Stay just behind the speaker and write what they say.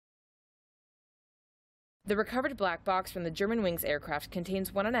The recovered black box from the Germanwings aircraft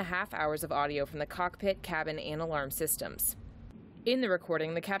contains 1.5 hours of audio from the cockpit, cabin, and alarm systems. In the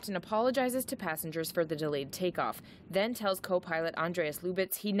recording, the captain apologizes to passengers for the delayed takeoff, then tells co-pilot Andreas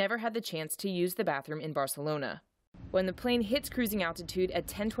Lubitz he never had the chance to use the bathroom in Barcelona. When the plane hits cruising altitude at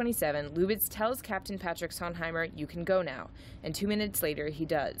 10:27, Lubitz tells Captain Patrick Sondheimer, "You can go now," and 2 minutes later he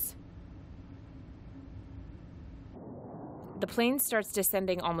does. The plane starts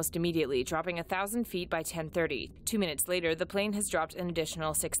descending almost immediately, dropping 1,000 feet by 10:30. 2 minutes later, the plane has dropped an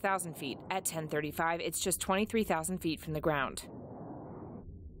additional 6,000 feet. At 10:35, it's just 23,000 feet from the ground.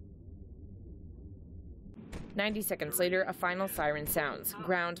 90 seconds later, a final siren sounds.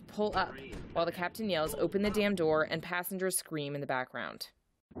 Ground, pull up, while the captain yells, "Open the damn door," and passengers scream in the background.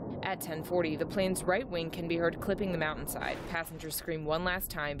 At 10:40, the plane's right wing can be heard clipping the mountainside. Passengers scream one last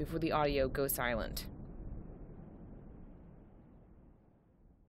time before the audio goes silent.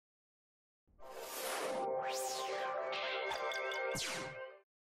 You